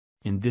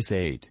In this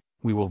aid,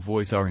 we will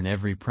voice our in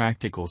every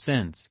practical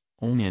sense,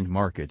 own and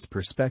market's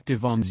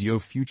perspective on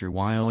ZIO future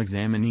while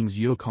examining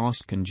ZIO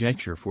cost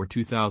conjecture for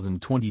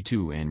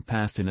 2022 and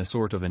past in a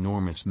sort of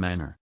enormous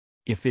manner.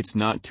 If it's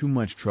not too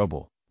much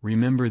trouble,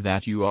 remember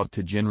that you ought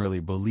to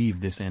generally believe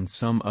this and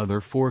some other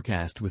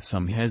forecast with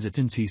some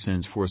hesitancy,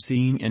 since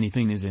foreseeing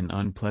anything is an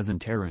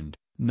unpleasant errand,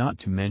 not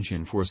to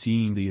mention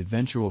foreseeing the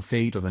eventual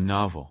fate of a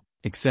novel,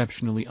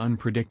 exceptionally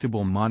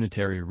unpredictable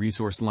monetary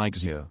resource like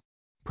ZIO.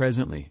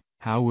 Presently,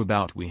 how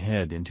about we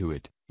head into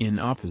it, in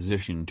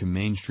opposition to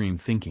mainstream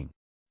thinking?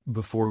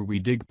 Before we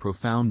dig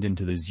profound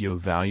into the ZIO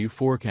value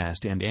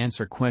forecast and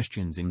answer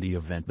questions in the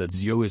event that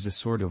ZIO is a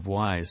sort of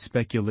wise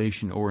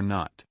speculation or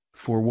not,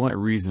 for what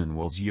reason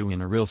will ZIO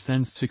in a real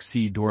sense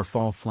succeed or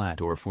fall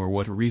flat, or for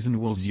what reason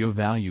will ZIO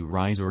value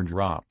rise or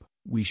drop,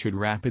 we should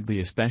rapidly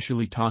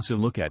especially toss a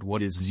look at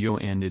what is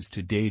ZIO and its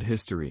to-date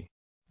history.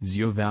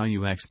 ZIO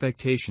value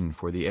expectation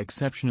for the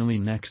exceptionally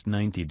next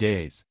 90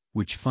 days,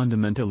 which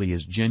fundamentally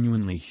is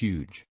genuinely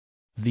huge.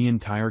 The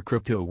entire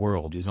crypto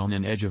world is on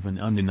an edge of an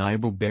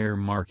undeniable bear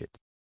market.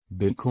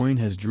 Bitcoin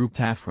has drooped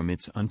half from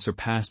its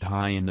unsurpassed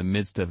high in the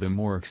midst of the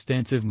more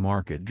extensive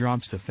market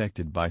drops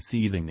affected by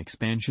seething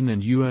expansion,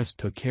 and US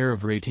took care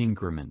of rate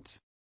increments.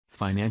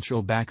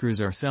 Financial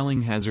backers are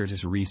selling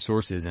hazardous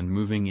resources and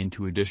moving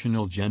into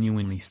additional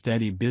genuinely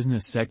steady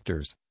business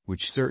sectors,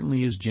 which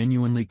certainly is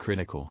genuinely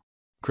critical.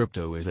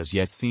 Crypto is as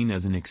yet seen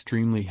as an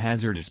extremely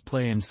hazardous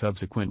play, and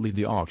subsequently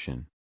the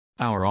auction.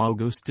 Our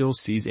algo still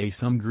sees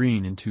some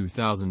green in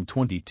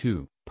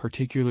 2022,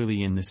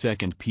 particularly in the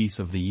second piece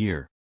of the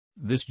year.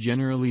 This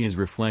generally is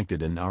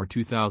reflected in our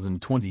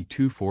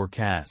 2022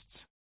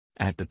 forecasts.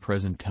 At the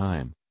present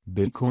time,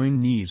 Bitcoin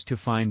needs to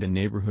find a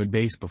neighborhood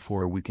base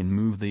before we can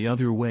move the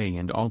other way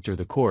and alter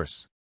the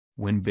course.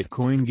 When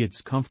Bitcoin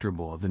gets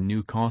comfortable the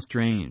new cost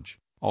range,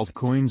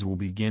 altcoins will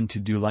begin to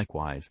do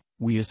likewise.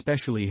 We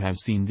especially have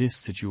seen this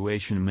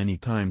situation many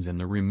times in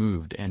the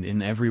removed and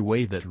in every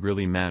way that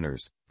really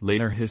matters,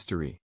 later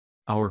history.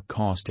 Our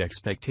cost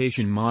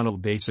expectation model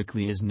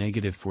basically is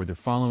negative for the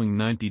following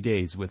 90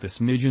 days, with a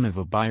smidgen of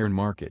a buyer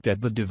market at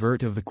the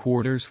divert of the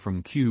quarters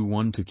from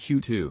Q1 to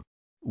Q2.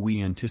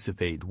 We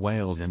anticipate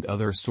whales and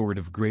other sort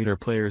of greater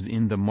players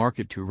in the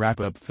market to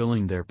wrap up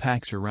filling their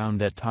packs around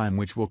that time,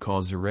 which will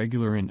cause a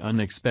regular and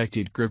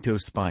unexpected crypto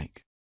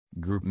spike.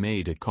 Group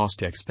made a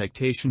cost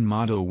expectation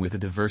model with a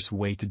diverse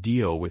way to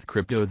deal with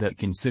crypto that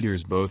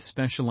considers both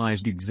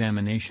specialized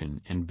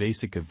examination and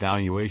basic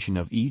evaluation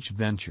of each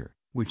venture,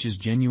 which is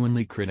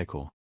genuinely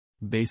critical.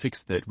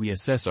 Basics that we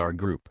assess are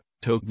group,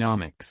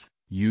 tokenomics,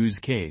 use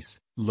case,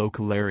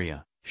 local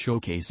area,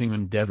 showcasing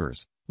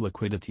endeavors,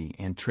 liquidity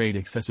and trade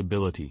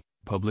accessibility,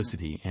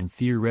 publicity and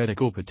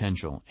theoretical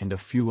potential, and a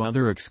few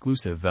other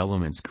exclusive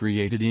elements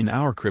created in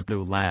our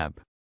crypto lab.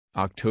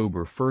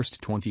 October 1,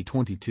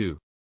 2022.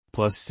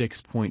 Plus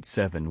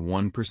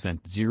 6.71%,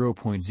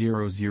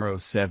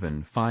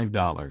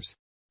 $0.0075.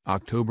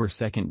 October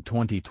 2,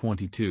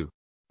 2022.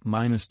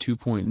 Minus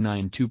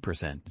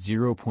 2.92%,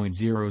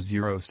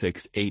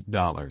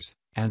 $0.0068,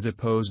 as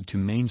opposed to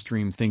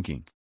mainstream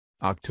thinking.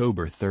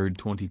 October 3,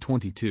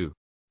 2022.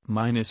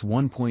 Minus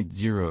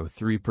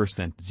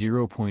 1.03%,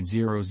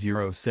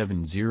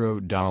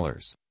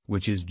 $0.0070,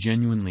 which is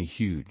genuinely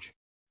huge.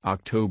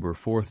 October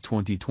 4,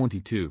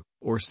 2022,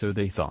 or so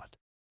they thought.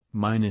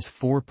 Minus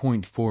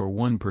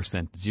 4.41%,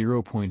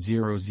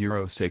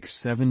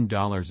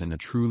 $0.0067 in a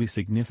truly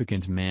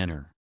significant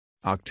manner.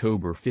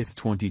 October 5,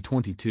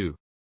 2022.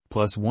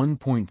 Plus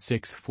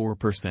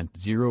 1.64%,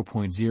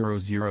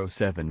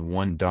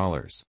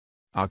 $0.0071.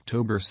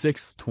 October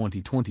 6,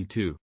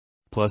 2022.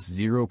 Plus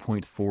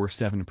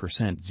 0.47%,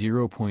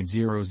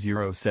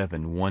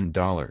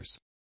 $0.0071.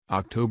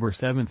 October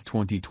 7,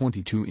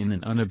 2022 in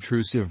an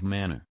unobtrusive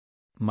manner.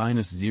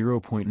 Minus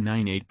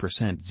 0.98%,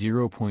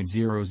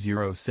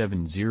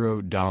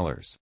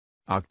 $0.0070.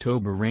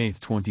 October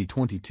 8,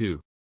 2022.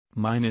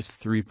 Minus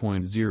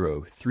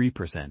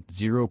 3.03%,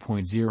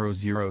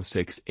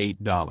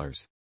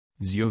 $0.0068.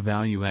 ZIO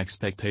value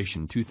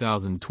expectation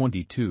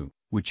 2022,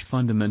 which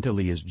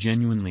fundamentally is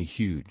genuinely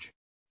huge.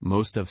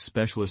 Most of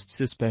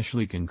specialists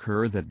especially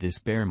concur that this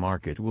bear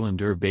market will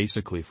endure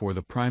basically for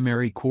the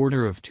primary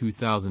quarter of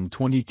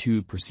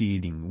 2022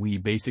 preceding. We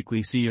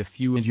basically see a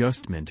few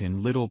adjustment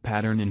and little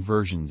pattern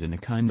inversions in a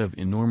kind of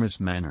enormous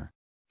manner.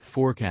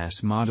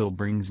 Forecast model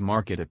brings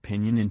market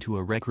opinion into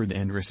a record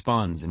and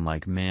responds in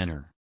like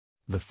manner.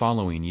 The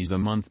following is a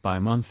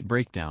month-by-month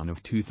breakdown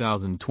of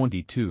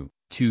 2022.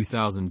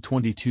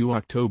 2022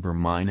 October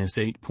minus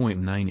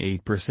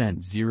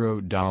 8.98%,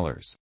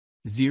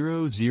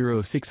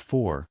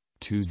 $0.0064,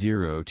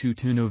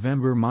 2022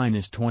 November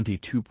minus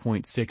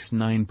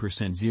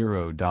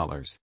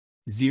 22.69%,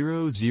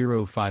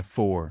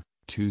 $0.0054,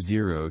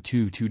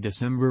 2022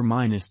 December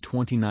minus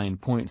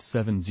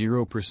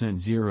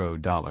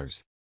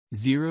 29.70%,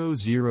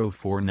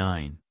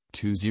 $0.0049,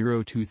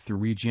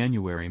 2023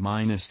 January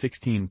minus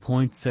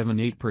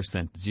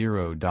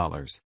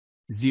 16.78%,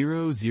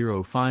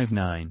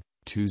 $0.0059,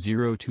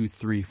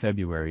 2023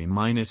 February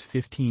minus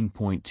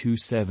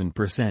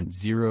 15.27%,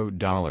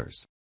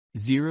 $0.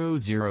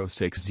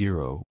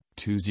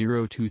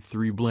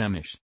 0060-2023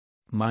 blemish.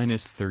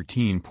 Minus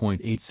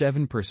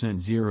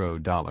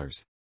 13.87%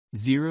 $0.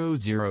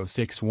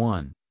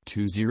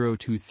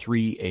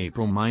 0061-2023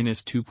 April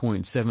minus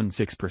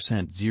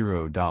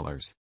 2.76%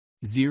 $0.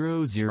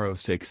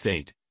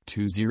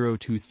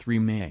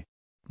 0068-2023 May.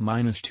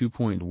 Minus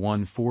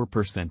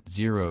 2.14%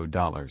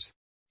 $0.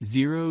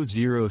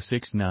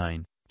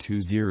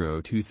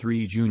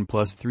 0069-2023 June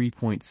plus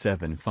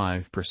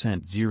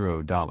 3.75%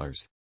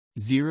 $0.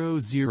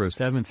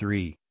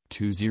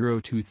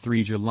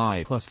 0073-2023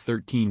 July plus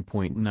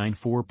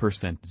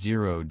 13.94%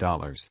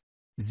 $0.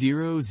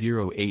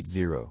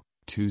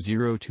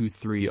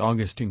 0080-2023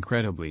 August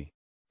incredibly.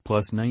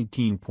 Plus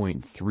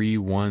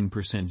 19.31%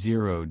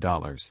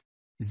 $0.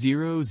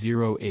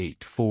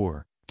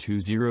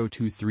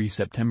 0084-2023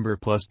 September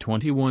plus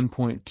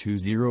 21.20%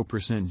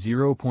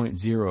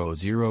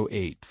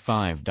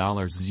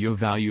 $0.0085 ZIO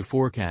value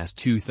forecast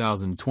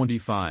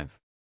 2025.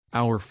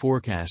 Our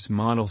forecast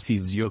model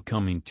sees ZIO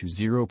coming to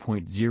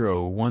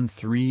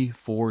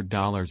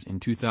 $0.0134 in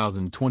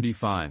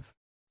 2025.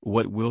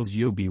 What will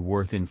ZIO be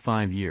worth in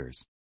 5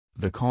 years?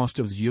 The cost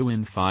of ZIO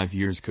in 5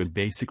 years could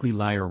basically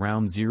lie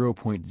around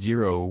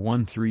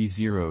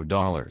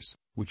 $0.0130,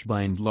 which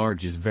by and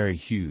large is very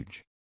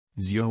huge.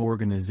 ZIO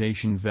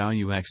organization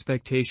value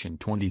expectation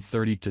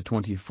 2030 to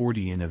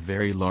 2040 in a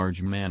very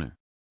large manner.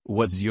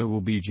 What ZIO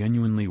will be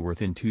genuinely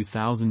worth in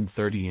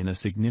 2030 in a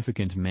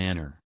significant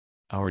manner.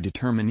 Our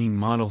determining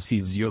model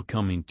sees ZIO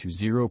coming to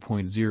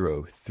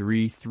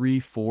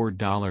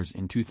 $0.0334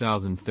 in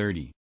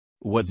 2030.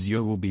 What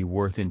ZIO will be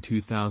worth in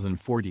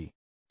 2040.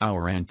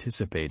 Our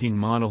anticipating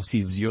model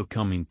sees ZIO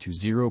coming to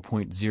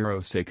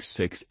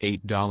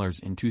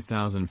 $0.0668 in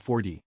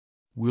 2040.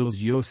 Will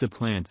ZIO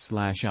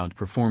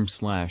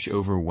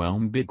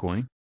supplant/outperform/overwhelm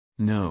Bitcoin?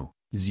 No,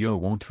 ZIO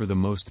won't for the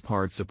most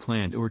part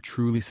supplant or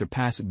truly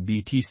surpass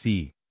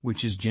BTC,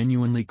 which is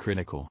genuinely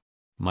critical.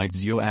 Might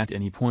ZIO at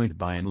any point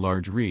by and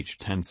large reach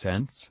 10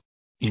 cents?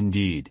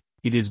 Indeed,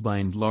 it is by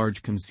and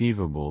large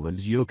conceivable that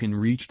ZIO can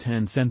reach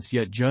 10 cents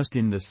yet just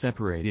in the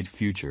separated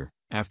future,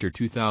 after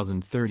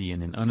 2030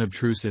 in an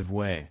unobtrusive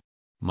way.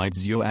 Might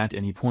ZIO at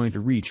any point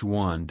reach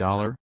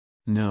 $1?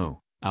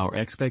 No, our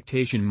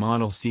expectation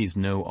model sees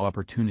no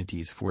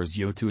opportunities for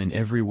ZIO to in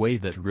every way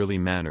that really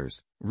matters,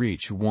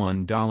 reach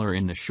 $1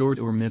 in the short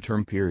or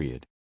midterm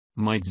period.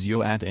 Might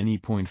ZIO at any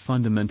point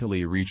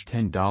fundamentally reach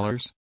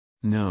 $10?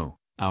 No.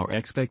 Our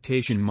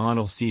expectation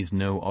model sees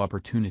no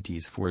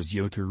opportunities for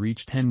ZIO to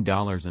reach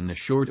 $10 in the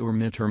short or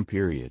midterm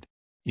period.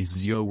 Is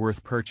ZIO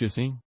worth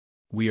purchasing?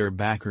 We are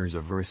backers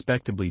of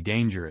respectably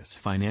dangerous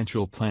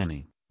financial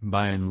planning.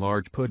 By and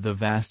large put the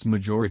vast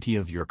majority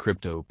of your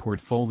crypto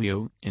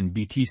portfolio in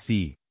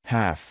BTC,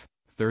 half,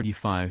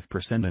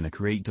 35% in a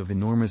crate of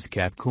enormous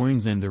cap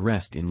coins and the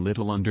rest in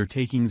little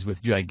undertakings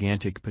with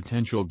gigantic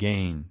potential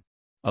gain.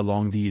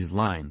 Along these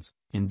lines,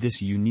 in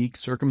this unique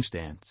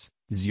circumstance,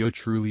 ZIO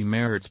truly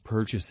merits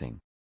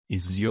purchasing.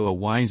 Is ZIO a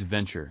wise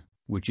venture,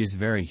 which is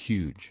very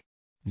huge?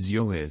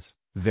 ZIO is,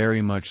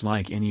 very much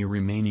like any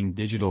remaining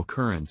digital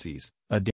currencies, a